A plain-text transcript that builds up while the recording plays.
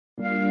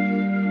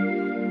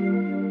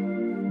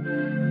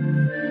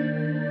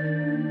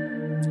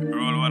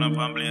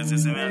and blaze, you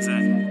see me I say?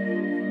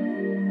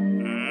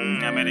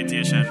 A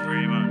meditation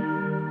pray, man.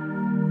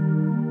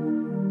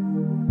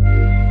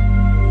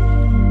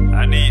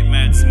 A deep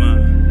meds, man.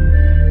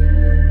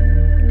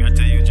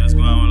 Gotta you just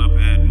go and hold up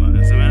your head, man.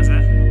 You see me I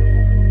say?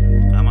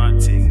 I'm a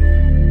thing.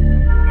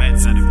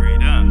 Meds are the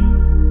breed,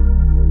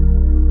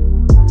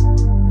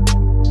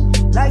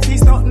 Life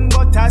is nothing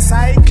but a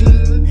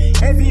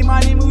cycle. Every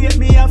man him wake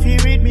me up, he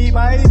read me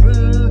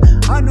Bible.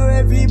 I know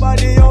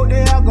everybody out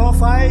there go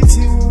fight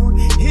you.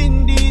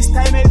 In this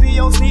time, every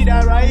house need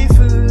a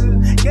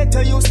rifle. Get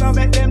to use now,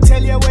 make them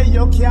tell you what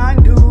you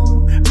can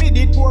do. Me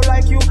did poor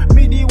like you,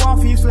 me the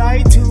one fi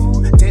fly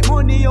to. Take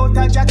money out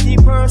of Jackie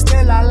purse,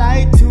 tell a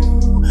lie to.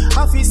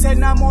 Happy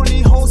send a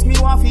money house, me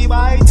want fi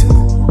buy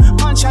too.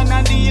 Mansion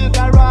and deal,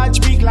 garage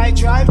big like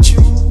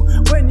drive-through.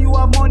 When you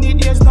have money,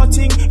 there's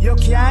nothing you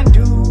can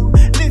do.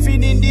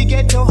 Living in the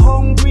ghetto,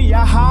 hungry,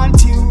 I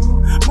haunt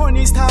you.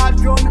 Money start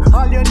run,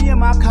 all your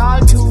name I call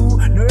to.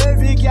 No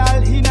every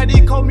girl in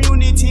the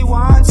community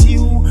wants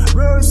you.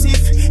 Worse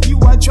if you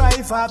a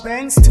driver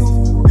Benz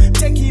too.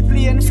 Take a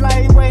plane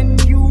fly when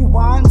you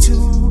want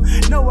to.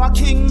 No a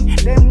king,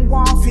 them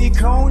want fi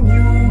crown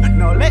you.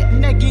 No let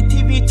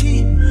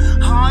negativity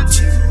haunt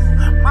you.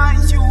 My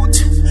youth,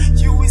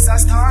 you is a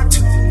star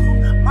too.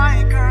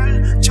 My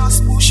girl,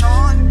 just push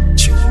on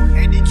through.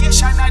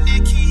 Education are the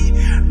key,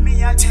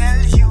 me I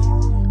tell you.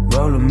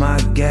 Rolling my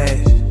gas,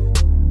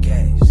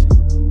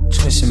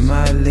 twisting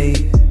my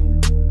leaf.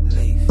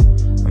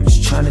 I'm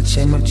just trying to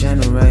change my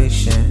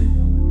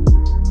generation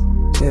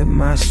with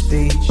my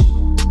speech.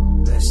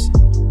 Listen,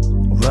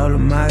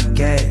 rolling my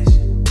gas,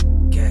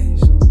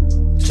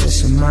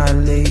 twisting my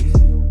leaf.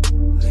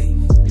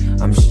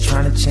 I'm just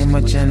trying to change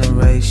my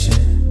generation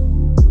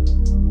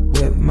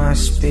with my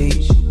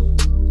speech.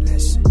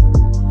 Listen,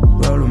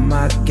 rolling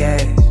my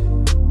gas,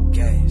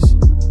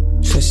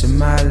 twisting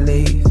my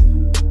leaf.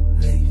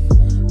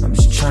 I'm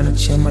just trying to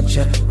change my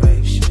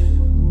generation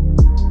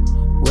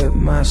with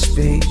my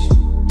speech.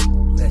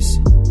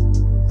 Listen,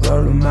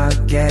 rolling my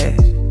gas,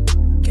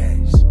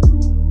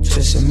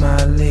 twisting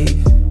my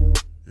leaf.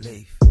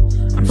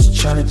 I'm just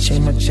trying to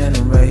change my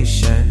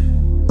generation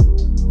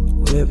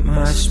with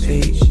my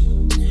speech.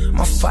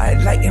 My fire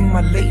lighting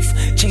my leaf,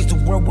 change the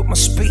world with my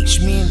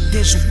speech. Me and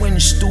Dizzle in the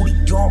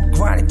studio, I'm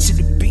grinding to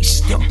the beat.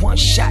 Step one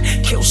shot,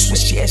 kill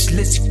switch, yes,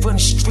 Lizzie from the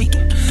street.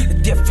 The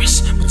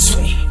difference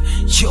between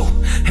you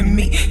and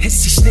me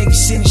is these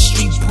niggas in the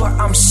street, but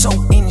I'm so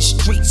in the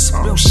streets.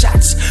 Real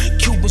shots,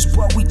 Cubans,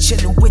 boy, we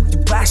chillin' with the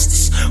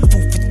bastards.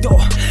 Food for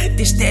thought,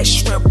 this that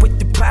shrimp with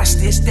the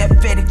pasta. It's that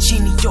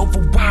fettuccine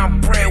over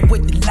wine bread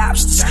with the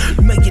lobsters.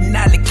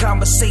 $1,000,000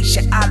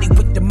 conversation, Ollie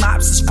with the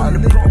mobsters.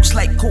 From the Bronx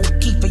like Cool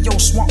Keeper, yo,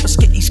 swamp, let's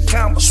get these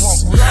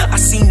combos. I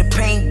seen the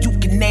pain, you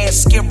can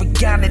ask scary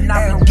gun, and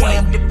I'm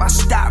damned if I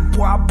stop,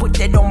 boy, I put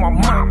that on my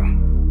mama.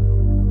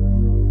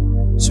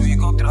 So you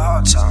go through the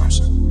hard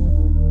times,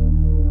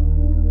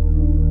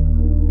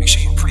 make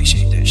sure you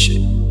appreciate that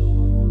shit.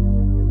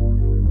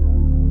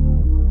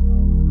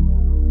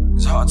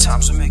 Cause hard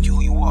times will make you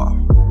who you are.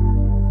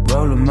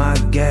 Rolling my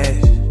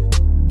gas,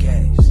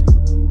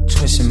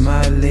 twisting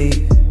my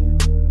leaf.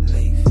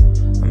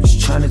 I'm just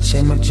trying to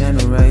change my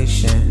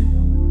generation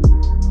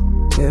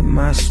with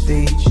my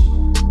speech.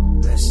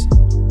 Listen,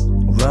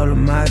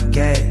 rolling my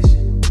gas,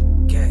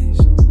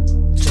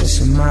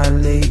 twisting my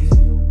leaf.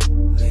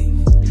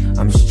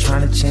 I'm just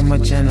trying to change my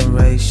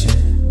generation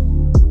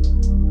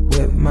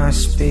with my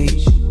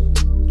speech.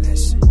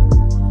 Listen,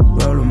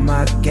 rolling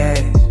my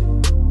gas,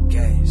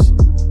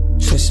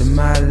 twisting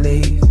my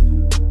leaf.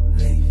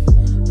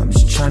 I'm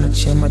just trying to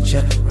change my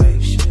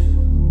generation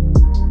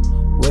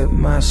with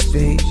my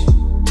speech.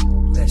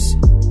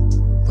 Listen,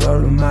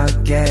 rolling my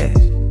gas,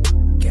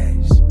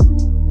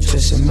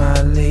 twisting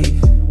my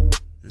leaf.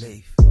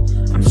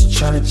 I'm just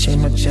trying to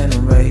change my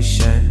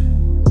generation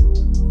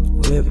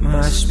with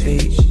my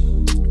speech.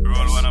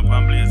 Roll one up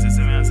and blaze, you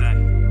see me I say?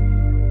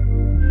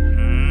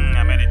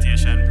 A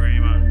meditation pray,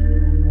 man.